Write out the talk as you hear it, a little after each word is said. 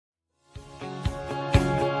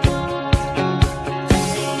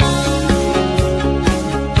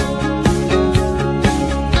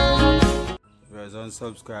and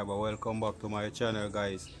subscriber, welcome back to my channel,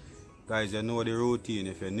 guys. You know the routine.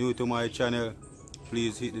 If you're new to my channel,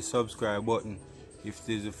 please hit the subscribe button. If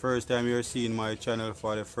this is the first time you're seeing my channel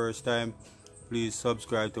for the first time, please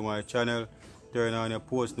subscribe to my channel. Turn on your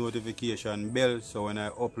post notification bell so when I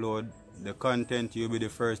upload the content, you'll be the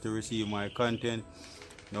first to receive my content.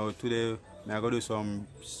 Now today I'm going to do some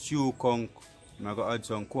stew conch. I'm going to add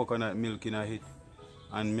some coconut milk in it,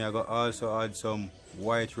 and I'm going to also add some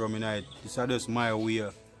white rum in it. This is just my way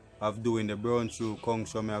of doing the brown stew conch,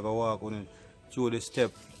 so I'm going to walk on through the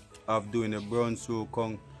step of doing the brown stew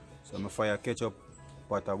conch. So I'm fire ketchup,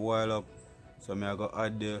 pot a boil up, so I'm going to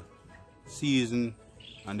add the season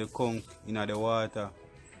and the conch in the water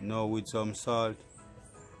now with some salt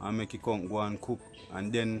and make the conch go and cook.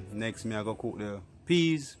 And then next I'm going to cook the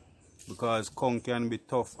peas, because conch can be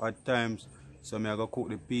tough at times, so I'm going to cook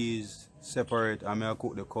the peas separate and I'm going to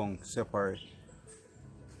cook the conch separate.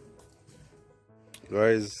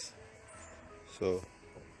 Guys, so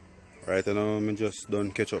right now I just done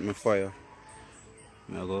catch up my fire.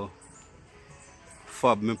 I'm going to go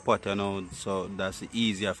fob my pot now, so that's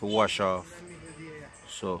easier to wash off.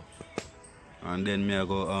 So, and then I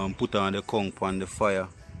go put on the conch on the fire.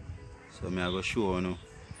 So I go show you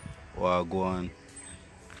what I go on.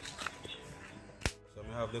 So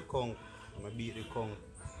I have the conch, I beat the conch.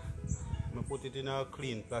 I put it in a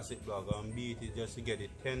clean plastic bag and beat it just to get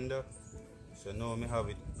it tender. So now I have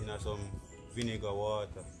it in some vinegar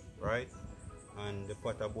water, right? And the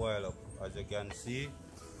pot boil up, as you can see.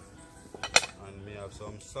 And I have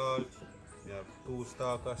some salt, I have 2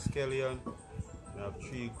 stalks of scallion, I have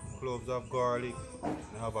 3 cloves of garlic,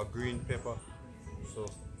 I have a green pepper. So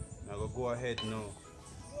I'm going to go ahead now.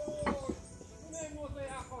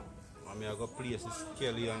 I'm going to place the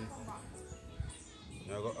scallion.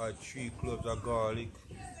 I'm going to add 3 cloves of garlic.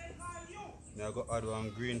 I'm going to add 1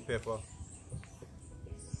 green pepper.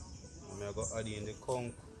 I'm going to add in the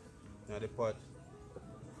conch in the pot.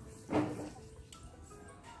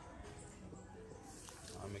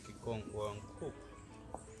 I'll make it conch go and cook.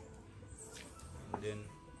 And then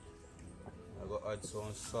I'm going to add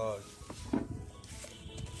some salt.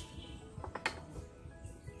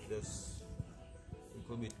 Just a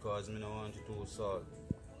little bit, because I don't want it too salt.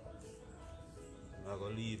 I'm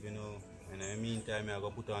going to leave, and in the meantime I'm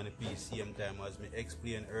going to put on the peas same time as I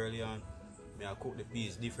explained earlier on. I cook the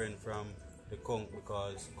peas different from the conch,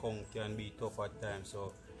 because conch can be tough at times.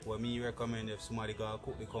 So what me recommend, if somebody gonna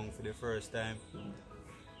cook the conch for the first time,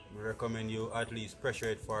 I recommend you at least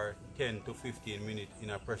pressure it for 10 to 15 minutes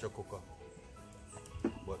in a pressure cooker.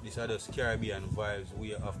 But this is just Caribbean vibes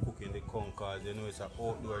way of cooking the conch, because it's an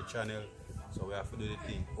outdoor channel, so we have to do the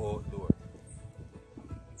thing outdoor.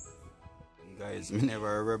 And guys, I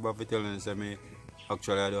never remember telling you me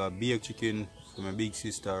actually I do a baked chicken for my big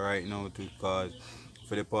sister right now too, because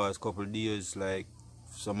for the past couple of days, like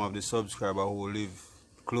some of the subscribers who live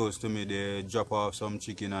close to me, they drop off some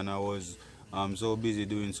chicken, and I was so busy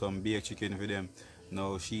doing some baked chicken for them.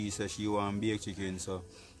 Now she says she want baked chicken, so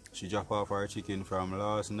she drop off her chicken from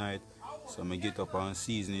last night, so I get up and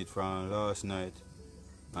season it from last night.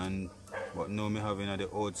 But now me having at the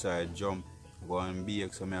outside jump go and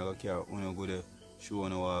bake, so I go go to show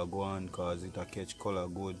you what I go on, because it a catch color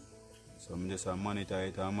good. So I'm just monitor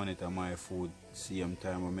it and monitor my food same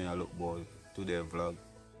time when I look about today's vlog.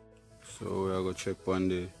 So we are going to check on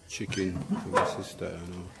the chicken for my sister,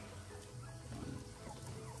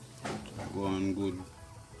 Go on good,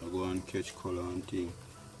 I go and catch color and thing.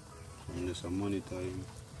 So I'm just monitor him.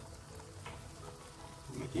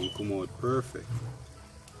 Make him come out perfect.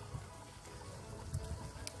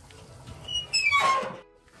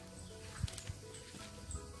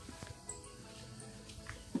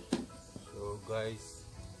 Guys,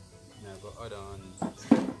 I go add on the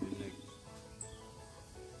leg.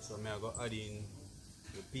 So I go add in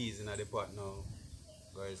the peas in the pot now,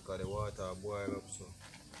 guys, because the water boil up. So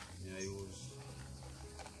I use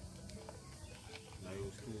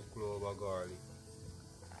 2 cloves of garlic,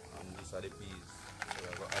 and these are the peas. So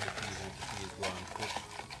I go add the peas and the peas go and cook.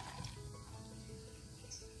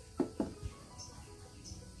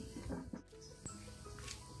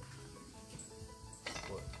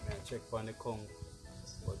 Check on the conch,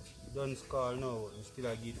 but it doesn't scald now, but I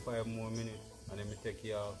still give 5 more minutes, and then I take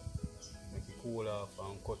it off, make it cool off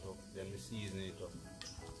and cut up, then I season it up.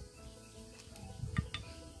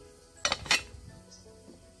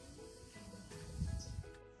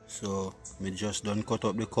 So I just done cut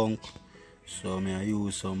up the conch, so I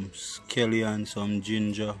use some scallion, some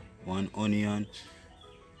ginger, 1 onion,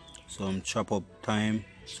 some chop up thyme,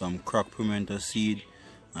 some cracked pimento seed,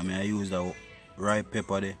 and I use the ripe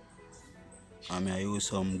pepper there. I use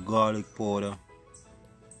some garlic powder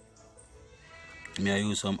I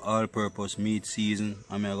use some all-purpose meat season,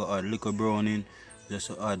 and I go add little browning just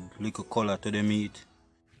to add little color to the meat.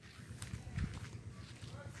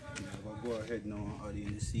 I'm going to go ahead now and add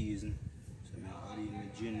in the season. So I add in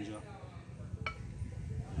the ginger, I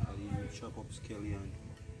add in the chopped up scallion,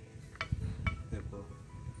 pepper,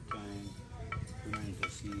 thyme, pimento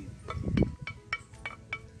seed. So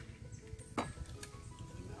I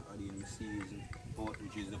add in the season,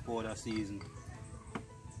 which is the powder season.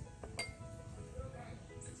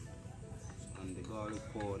 And the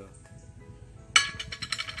garlic powder.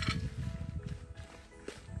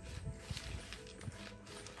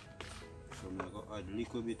 So I'm going to add a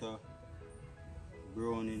little bit of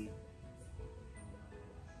browning,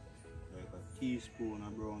 like a teaspoon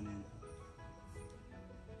of browning,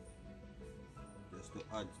 just to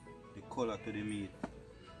add the color to the meat.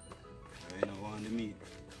 I don't want the meat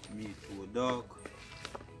too dark.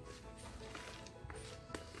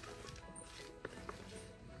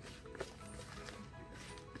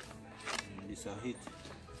 And this a hit.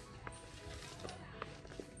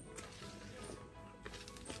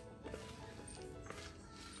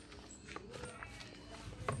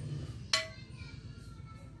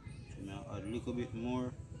 Add a little bit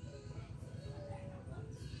more.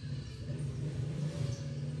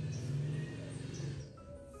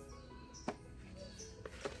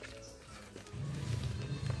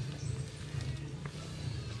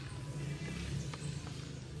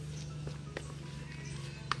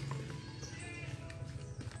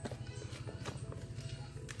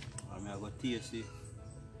 I'm going to taste it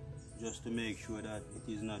just to make sure that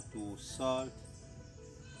it is not too salt.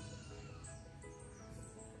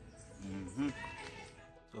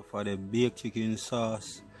 So for the baked chicken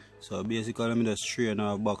sauce, so basically I'm just strain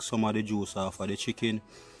back some of the juice off of the chicken.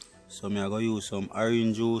 So I'm going to use some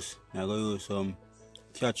orange juice, I'm going to use some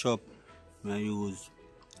ketchup, I use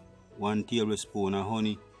 1 tablespoon of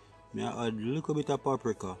honey, I add a little bit of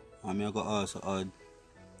paprika, and I'm going to also add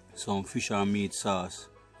some fish and meat sauce.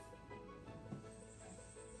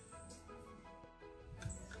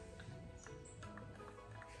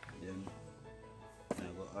 Then I'm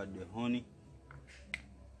going to add the honey.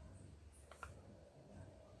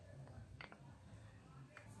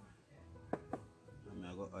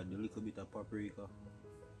 Add a little bit of paprika,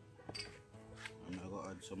 and I'm going to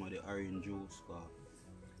add some of the orange juice because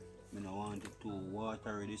I don't want it too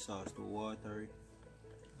watery, the sauce too watery.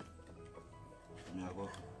 I'm going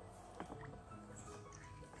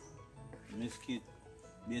to mix it.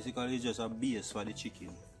 Basically it's just a base for the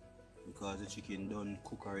chicken because the chicken done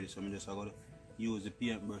cook already, so I'm just going to use the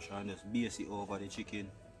paintbrush and just base it over the chicken.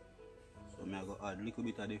 So I'm going to add a little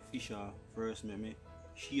bit of the fish first, maybe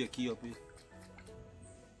shake it up.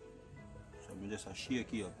 I just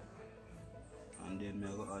shake it up, and then I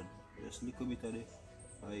go add just a little bit of the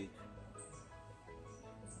white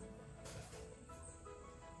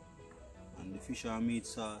and the fish and meat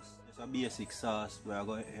sauce. Just a basic sauce where I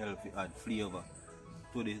go help it add flavor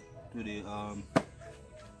to the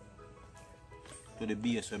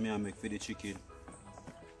base where I make for the chicken.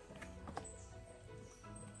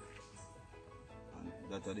 And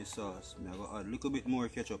that is the sauce. I go add a little bit more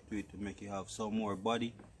ketchup to it to make it have some more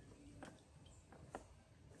body.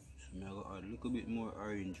 I'm going to add a little bit more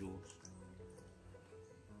orange juice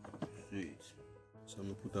to it. So I'm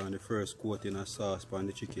going to put on the first coating of sauce on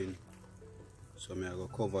the chicken. So I'm going to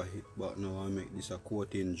cover it, but now I make this a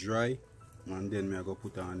coating dry, and then I'm going to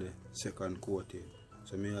put on the second coating.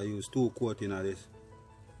 So I'm going to use 2 coatings of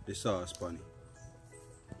the sauce pan.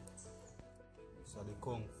 So the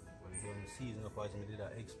conch, when you don't season up as I did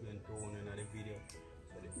explain to you in the video.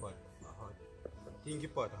 So the pot is hot. I think the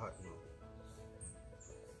pot hot now.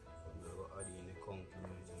 Add in the conch.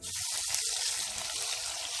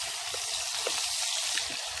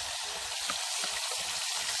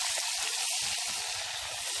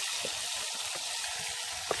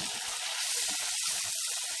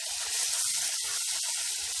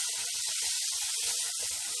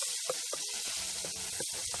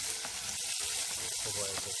 Cover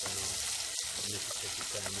it up and make it take the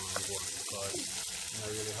time and go on because I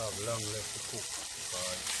really have long left to cook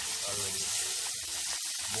because already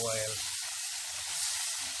boiled.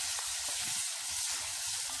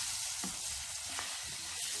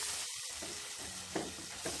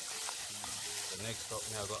 Next up,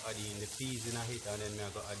 I'm going to add in the peas in it, and then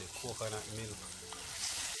I'm going to add the coconut milk.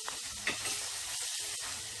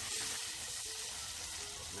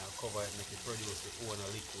 Now cover it, make it produce its own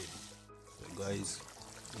liquid. So guys,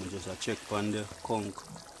 I'm just check on the conch.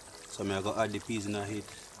 So I'm going to add the peas in it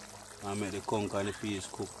and make the conch and the peas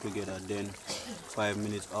cook together. Then 5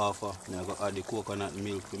 minutes after, I'm going to add the coconut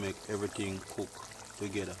milk to make everything cook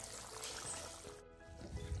together.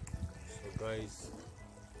 guys.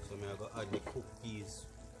 So I go add the cooked peas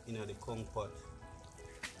in the conch pot.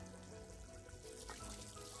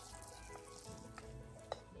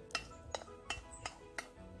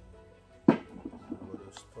 I'm going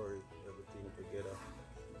to stir everything together.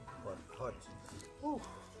 But hot. Ooh.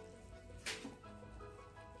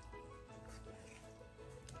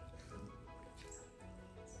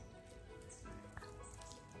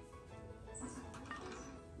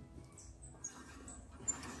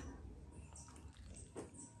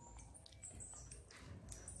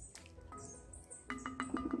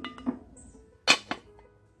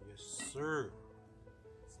 Sir.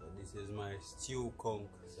 So this is my stew conch.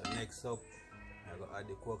 So next up I go add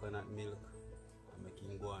the coconut milk and make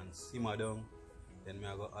it go and simmer down. Then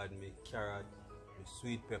I go add my carrot, my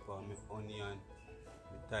sweet pepper, my onion,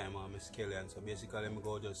 my thyme and my scallion. So basically I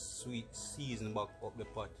go just sweet season back up the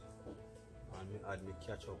pot and I add my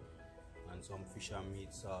ketchup and some fish and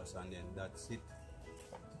meat sauce, and then that's it.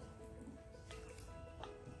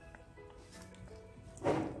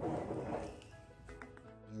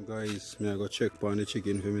 Guys, I go check on the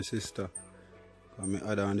chicken for my sister.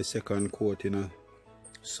 I add on the second coat in a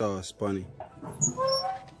sauce pan.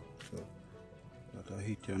 So that I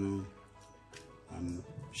hit, you know. And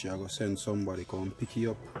she go send somebody come pick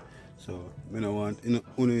you up. So I don't want in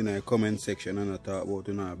the comment section and talk about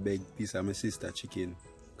a big piece of my sister chicken.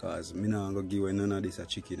 Cause I'm not gonna give her none of this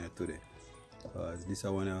chicken today. Cause this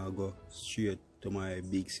one I go straight to my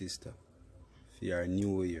big sister for your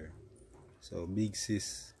new year. So big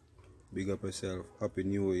sis, big up yourself, happy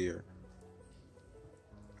new year.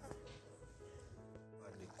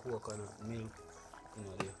 Add the coconut milk in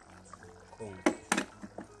the conch.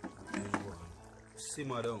 And go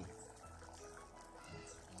simmer down.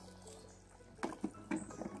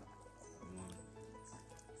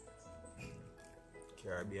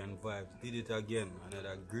 Caribbean vibes, did it again,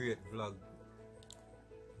 another great vlog.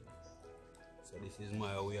 So this is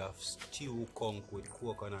my way of stew conch with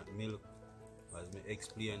coconut milk. As I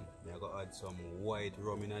explained, I go add some white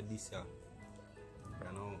rum in this here.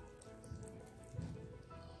 You know.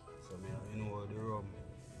 So you know where the rum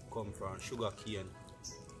come from, sugar cane.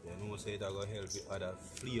 You know, so it will help it add a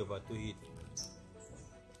flavor to it.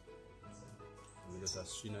 We just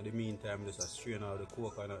strain in the meantime, just strain out the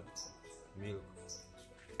coconut milk.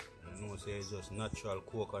 You know, so it's just natural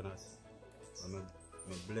coconut. And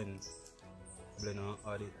I blend and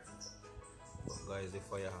add it. But guys, the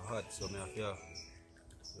fire hot, so I have to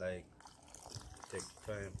like take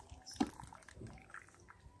time.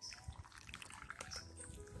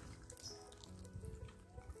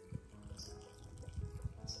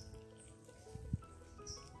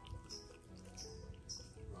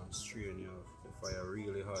 I'm straining you off. The fire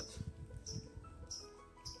really hot.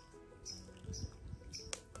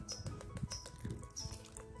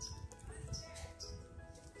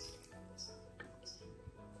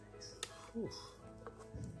 Whew.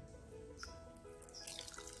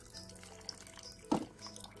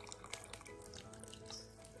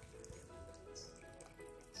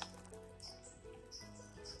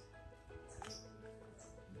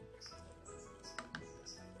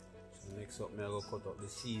 So next up, I go cut up the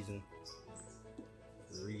season,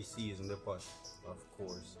 re-season the pot, of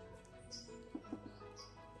course.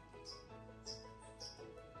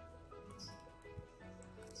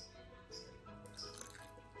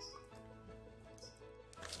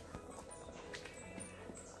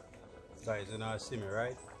 Guys, you know see me,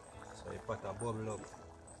 right? So the pot a bubble up.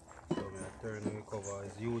 So I turn the cover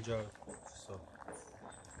as usual. So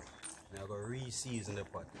I go re-season the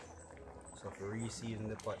pot. So for re-season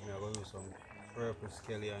the pot, I go use some purple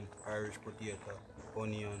scallion, Irish potato,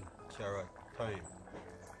 onion, carrot, thyme.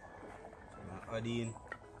 So I add in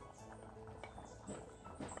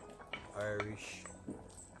Irish,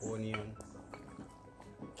 onion,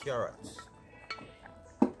 carrots.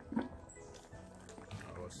 I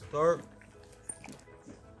go stir.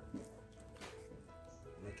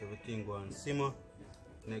 Make everything go and simmer.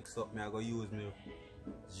 Next up, I go use my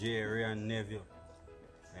Jerry and Neville.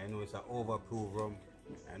 I know it's an overproof rum.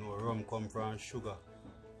 I know rum come from sugar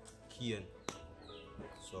cane.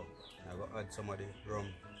 So I go add some of the rum.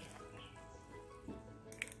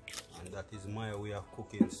 And that is my way of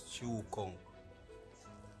cooking stew conch.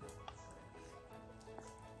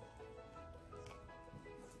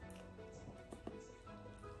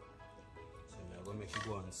 So I'm gonna make it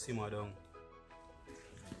go and simmer down.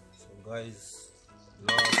 So guys,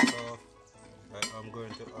 last off, I'm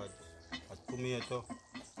going to add a tomato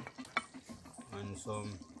and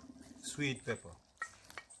some sweet pepper.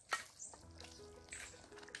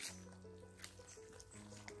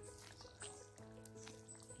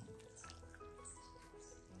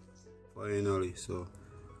 finally. So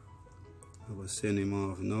I will send him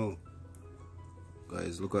off now.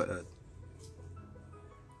 Guys, look at that.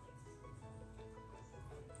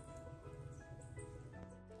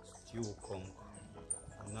 Stew conch.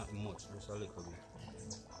 Not much, just a little bit.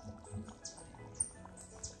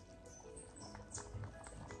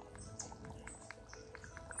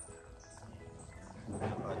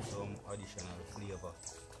 Add some additional flavor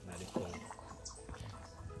in the conch.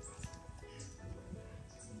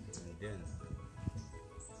 And then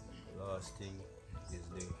last thing is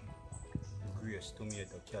the grace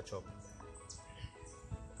tomato ketchup.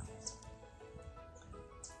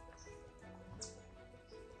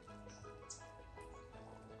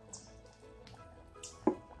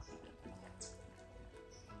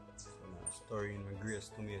 Stir in my grace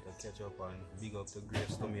tomato ketchup and big up the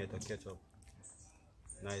grace tomato ketchup.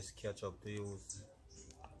 Nice ketchup to use.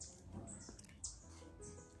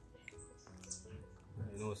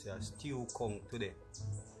 You know, say a stew conch today. So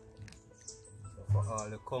for all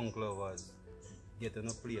the conch lovers, get on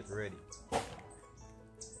a plate ready.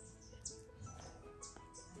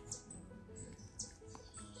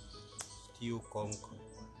 Stew conch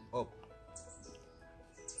up.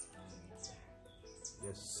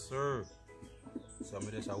 Yes, sir. So I'm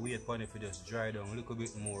just wait for it to just dry down a little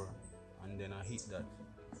bit more and then I heat that.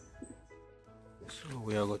 So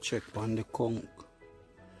we are going to check on the conch.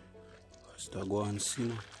 Start go and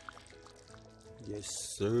simmer. Yes,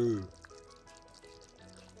 sir.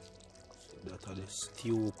 So that are the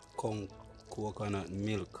stew conch coconut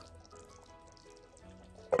milk.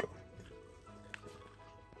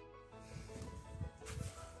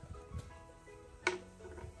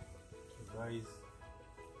 So guys,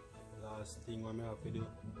 last thing what I have to do,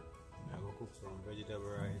 I go cook some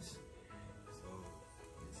vegetable rice. So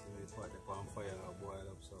you see me put the pan fire and boil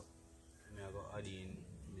up, so I go add in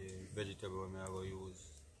the vegetable I go use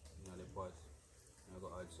in the pot. I go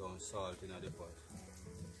add some salt in the pot.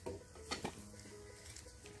 So I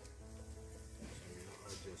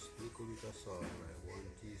add just a little bit of salt, like 1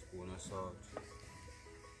 teaspoon of salt.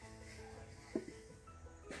 I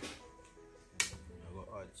go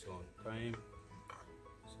add some thyme.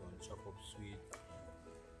 Chop up sweet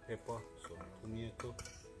pepper, some tomato,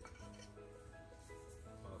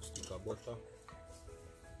 half stick of butter,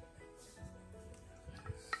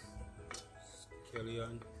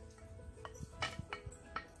 scallion,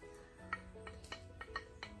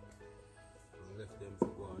 and left them to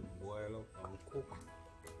go and boil up and cook.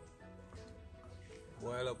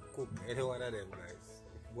 Boil up, cook, any one of them guys.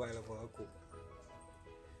 Boil up or cook.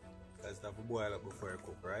 Because you have to boil up before you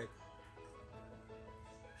cook, right?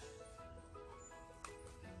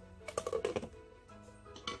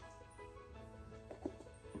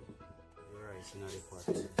 In the pot.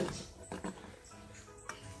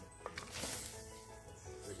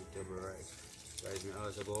 Vegetable rice. Guys, me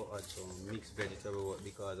also go add some mixed vegetable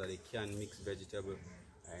because of the canned mixed vegetable.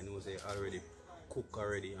 I know they already cook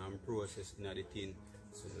already and processed in the tin.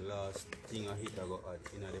 So the last thing I hit I go add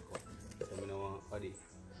in the pot. So I don't want to add it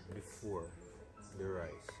before the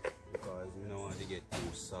rice because I don't want to get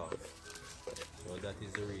too soft. So that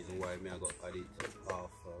is the reason why I go add it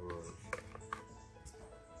afterwards.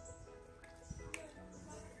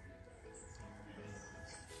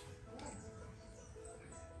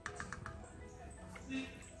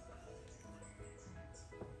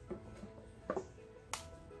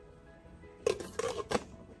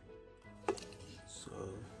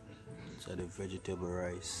 So the vegetable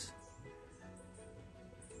rice.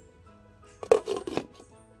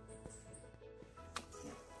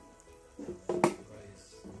 Guys,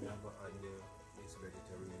 never add this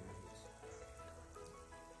vegetable in it.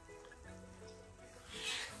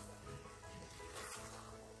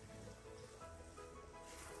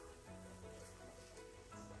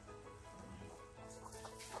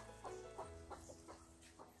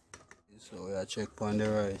 So we are check on the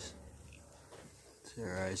rice. The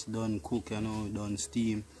rice done cook, you know, done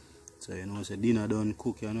steam. So you know, say dinner done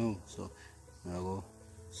cook, you know. So I go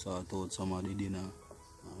sort out some of the dinner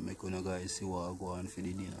and make you guys see what I go on for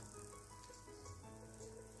the dinner.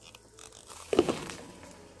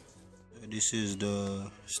 This is the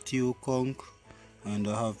stew conch, and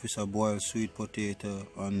I have this a boiled sweet potato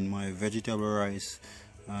and my vegetable rice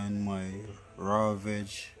and my raw veg,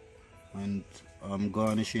 and I'm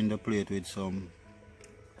garnishing the plate with some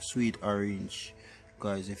sweet orange.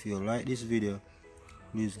 Guys, if you like this video,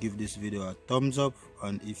 please give this video a thumbs up,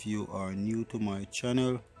 and if you are new to my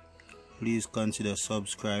channel, please consider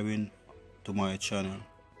subscribing to my channel.